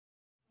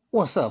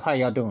What's up? How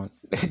y'all doing?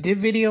 This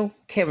video,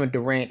 Kevin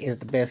Durant is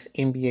the best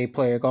NBA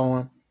player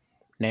going.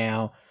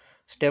 Now,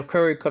 Steph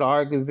Curry could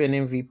arguably been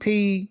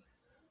MVP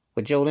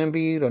with Joel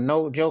Embiid or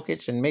no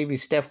Jokic, and maybe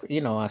Steph,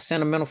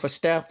 sentimental for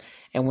Steph.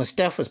 And when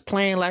Steph is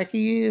playing like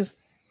he is,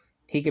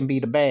 he can be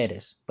the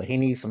baddest, but he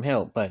needs some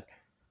help. But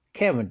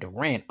Kevin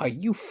Durant, are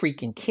you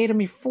freaking kidding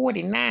me?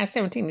 49,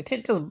 17,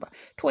 10 to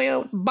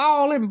 12,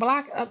 balling,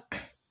 block,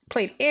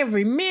 played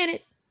every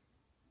minute.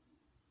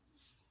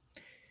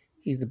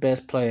 He's the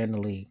best player in the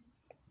league.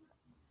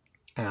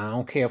 And I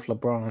don't care if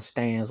LeBron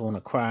stands want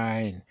to cry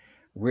and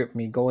rip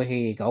me. Go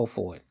ahead, go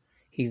for it.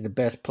 He's the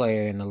best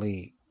player in the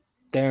league.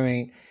 There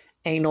ain't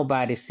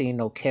nobody seen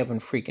no Kevin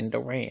freaking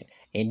Durant.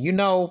 And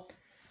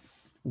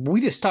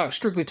we just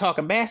strictly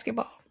talking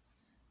basketball.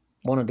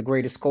 One of the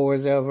greatest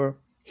scorers ever.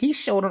 He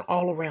showed an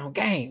all-around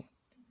game.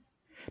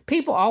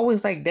 People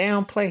always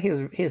downplay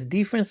his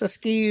defensive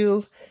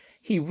skills.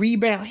 He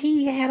rebounded.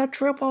 He had a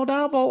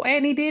triple-double,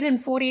 and he did in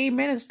 48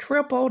 minutes.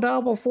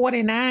 Triple-double,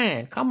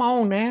 49. Come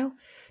on now.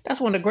 That's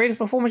one of the greatest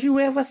performances you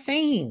ever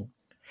seen.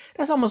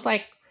 That's almost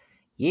like,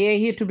 yeah,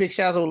 he had 2 big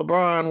shots with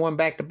LeBron, 1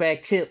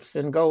 back-to-back chips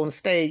in Golden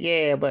State.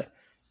 Yeah, but,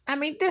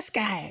 this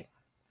guy.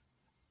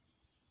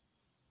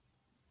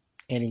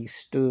 And he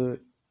stood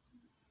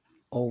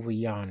over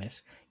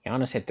Giannis.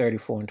 Giannis had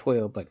 34 and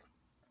 12, but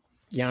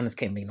Giannis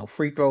can't make no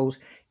free throws.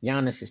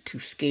 Giannis is too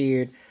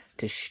scared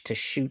to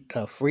shoot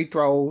free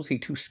throws. He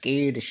too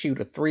scared to shoot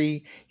a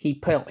 3. He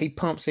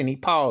pumps and he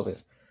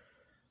pauses.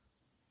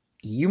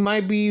 You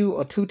might be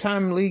a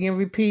 2-time league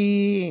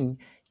MVP and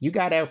you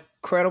got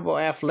incredible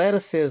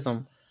athleticism,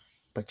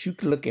 but you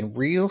looking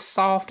real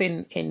soft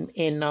and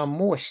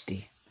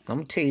moisty. I'm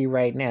gonna tell you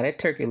right now, that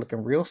turkey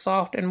looking real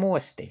soft and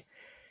moisty.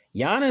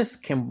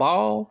 Giannis can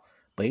ball,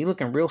 but he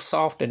looking real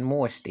soft and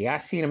moisty. I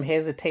seen him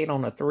hesitate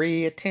on a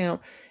 3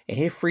 attempt, and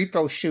his free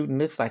throw shooting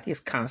looks like it's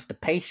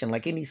constipation,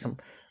 like he needs some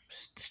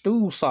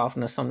stool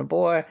softener. Something.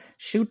 Boy,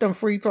 shoot them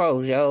free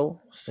throws, yo.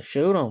 So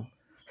shoot them.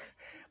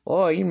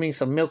 Boy, you need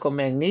some milk or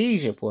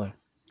magnesia, boy.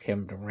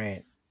 Kevin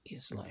Durant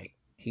is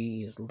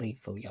he is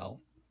lethal, yo.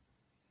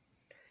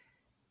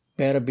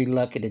 Better be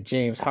lucky that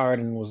James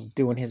Harden was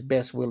doing his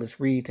best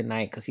Willis Reed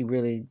tonight, because he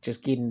really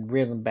just getting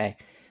rhythm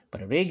back.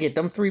 But if they get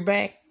them 3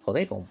 back,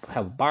 they going to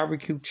have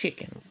barbecue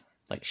chicken,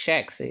 like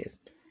Shaq says.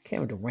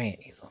 Kevin Durant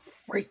is a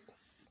freak.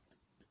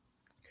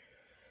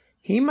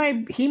 He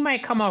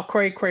might come off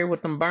cray-cray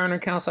with them burner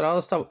counts and all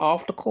that stuff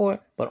off the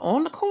court, but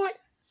on the court,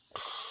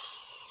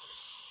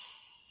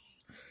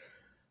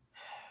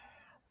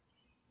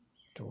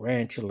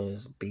 Tarantula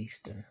is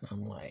beasting.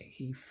 I'm like,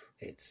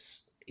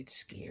 it's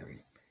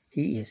scary.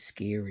 He is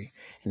scary.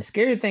 And the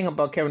scary thing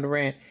about Kevin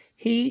Durant,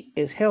 he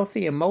is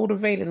healthy and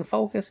motivated and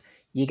focused.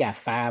 You got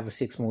 5 or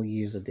 6 more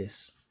years of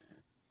this.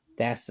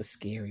 That's the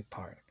scary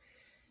part.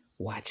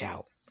 Watch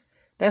out.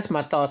 That's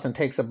my thoughts and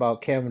takes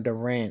about Kevin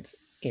Durant's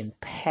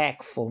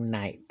impactful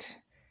night.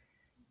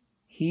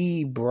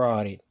 He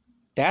brought it.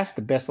 That's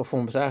the best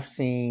performance I've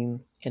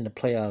seen in the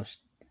playoffs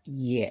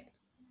yet.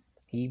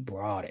 He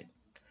brought it.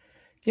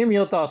 Give me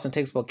your thoughts and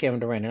takes about Kevin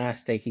Durant, and I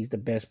think he's the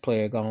best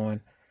player going.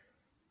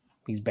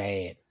 He's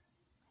bad.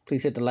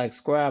 Please hit the like,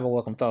 subscribe, and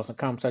welcome thoughts and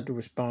comments. I do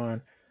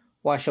respond.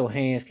 Wash your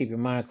hands, keep your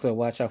mind clear,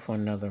 watch out for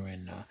another,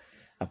 and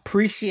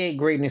appreciate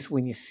greatness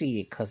when you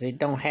see it, because it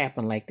don't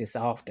happen like this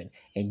often,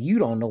 and you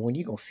don't know when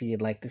you're going to see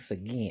it like this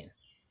again.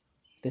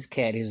 This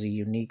cat is a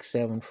unique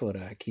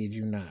 7-footer, I kid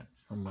you not.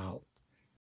 I'm out.